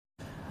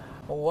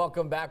Well,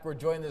 welcome back. We're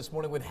joined this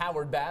morning with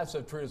Howard Bass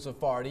of Trio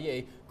Sefardi,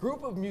 a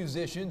group of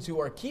musicians who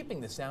are keeping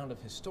the sound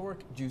of historic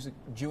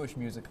Jewish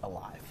music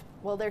alive.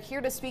 Well, they're here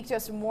to speak to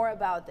us more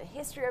about the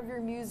history of your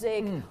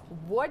music,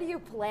 what do you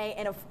play,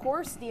 and of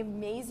course the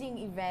amazing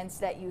events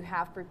that you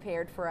have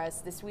prepared for us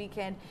this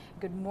weekend.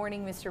 Good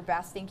morning, Mr.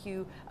 Bass. Thank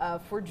you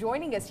for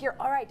joining us here.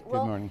 All right.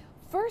 Well, good morning.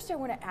 First, I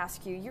want to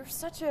ask you, you're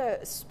such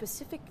a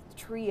specific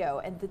trio,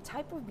 and the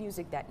type of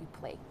music that you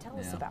play. Tell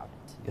us about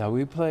it. Yeah,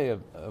 we play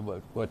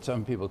what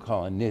some people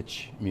call a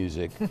niche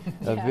music,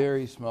 a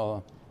very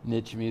small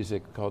niche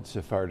music called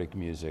Sephardic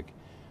music.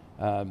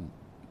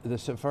 The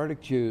Sephardic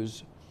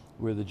Jews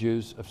were the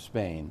Jews of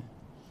Spain,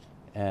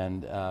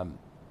 and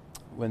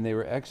when they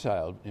were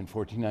exiled in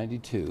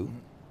 1492,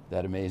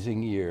 that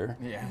amazing year,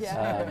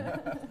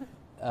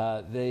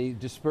 they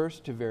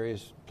dispersed to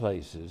various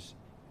places,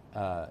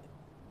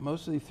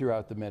 mostly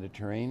throughout the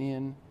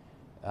Mediterranean,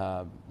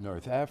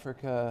 North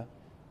Africa,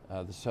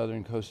 the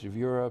southern coast of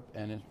Europe,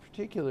 and in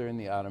particular in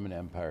the Ottoman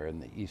Empire in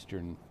the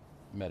eastern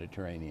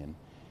Mediterranean.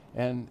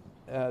 And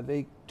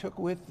they took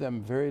with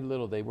them very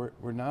little. They were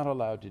not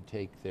allowed to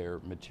take their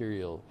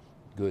material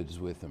goods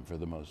with them for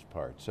the most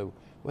part. So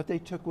what they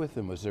took with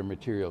them was their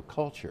material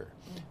culture,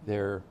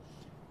 their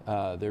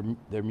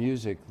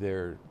music,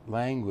 their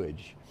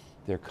language,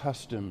 their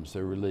customs,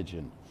 their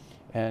religion.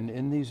 And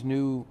in these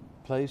new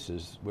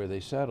places where they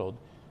settled,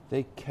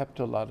 they kept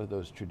a lot of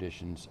those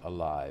traditions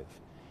alive.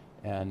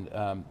 And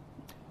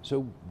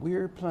so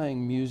we're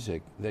playing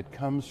music that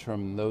comes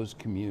from those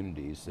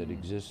communities that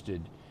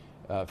existed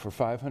for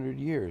 500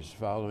 years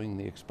following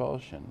the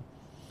expulsion.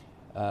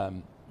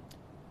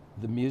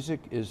 The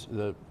music is,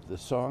 the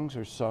songs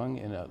are sung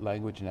in a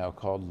language now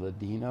called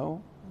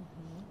Ladino,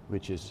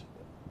 which is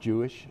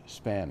Jewish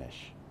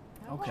Spanish.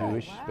 Okay.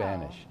 Jewish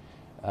Spanish,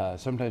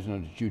 sometimes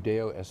known as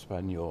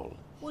Judeo-Espanol.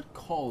 What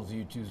calls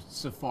you to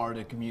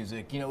Sephardic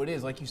music? You know, it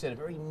is, like you said, a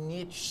very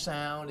niche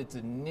sound. It's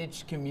a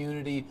niche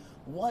community.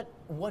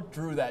 What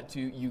drew that to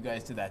you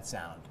guys to that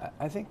sound?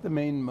 I think the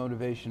main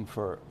motivation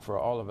for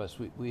all of us,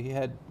 we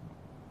had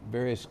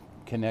various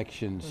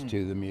connections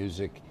to the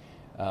music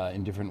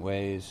in different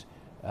ways.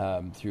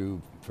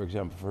 Through, for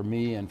example, for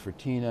me and for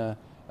Tina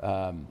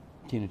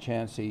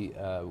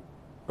Chansey,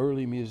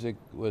 early music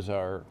was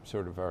our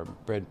sort of our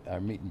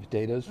meat and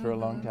potatoes for a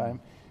long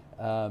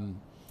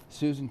time.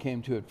 Susan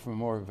came to it from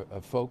more of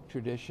a folk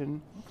tradition.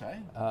 Okay.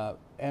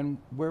 And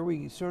where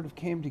we sort of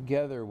came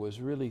together was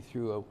really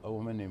through a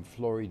woman named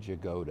Flori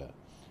Jagoda.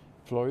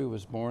 Flori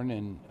was born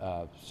in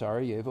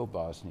Sarajevo,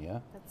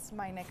 Bosnia. That's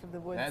my neck of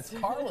the woods. That's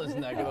Carla's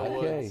neck of the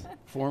woods. Okay,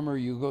 former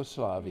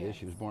Yugoslavia.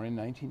 She was born in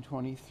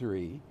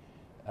 1923.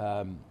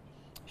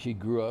 She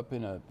grew up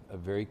in a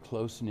very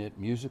close-knit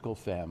musical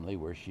family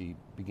where she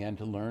began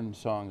to learn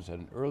songs at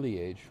an early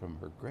age from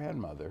her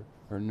grandmother,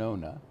 her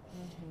Nona.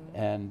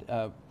 And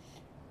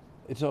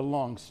it's a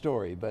long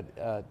story, but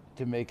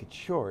to make it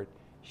short,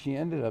 she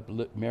ended up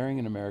marrying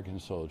an American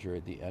soldier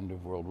at the end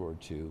of World War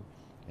II,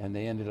 and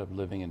they ended up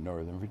living in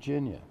Northern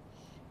Virginia.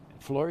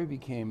 Flori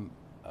became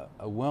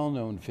a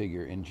well-known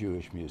figure in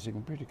Jewish music,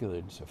 in particular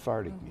in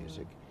Sephardic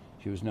music.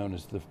 She was known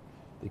as the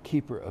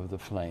keeper of the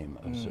flame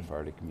of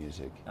Sephardic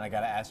music. And I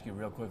got to ask you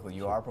real quickly,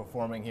 you are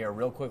performing here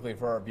real quickly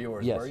for our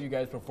viewers. Yes. Where are you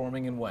guys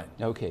performing and when?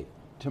 Okay,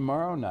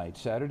 tomorrow night,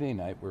 Saturday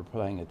night, we're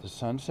playing at the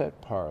Sunset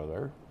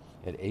Parlor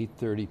at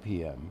 8:30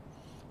 p.m.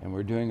 And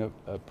we're doing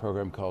a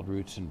program called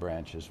Roots and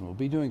Branches, and we'll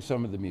be doing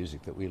some of the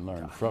music that we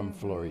learned from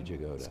Flori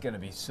Jagoda. It's going to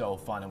be so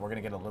fun, and we're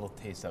going to get a little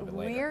taste of it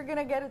later. We're going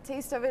to get a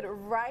taste of it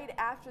right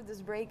after this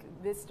break.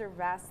 Mr.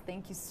 Bass,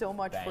 thank you so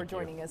much for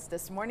joining us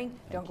this morning.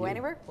 Don't go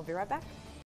anywhere. We'll be right back.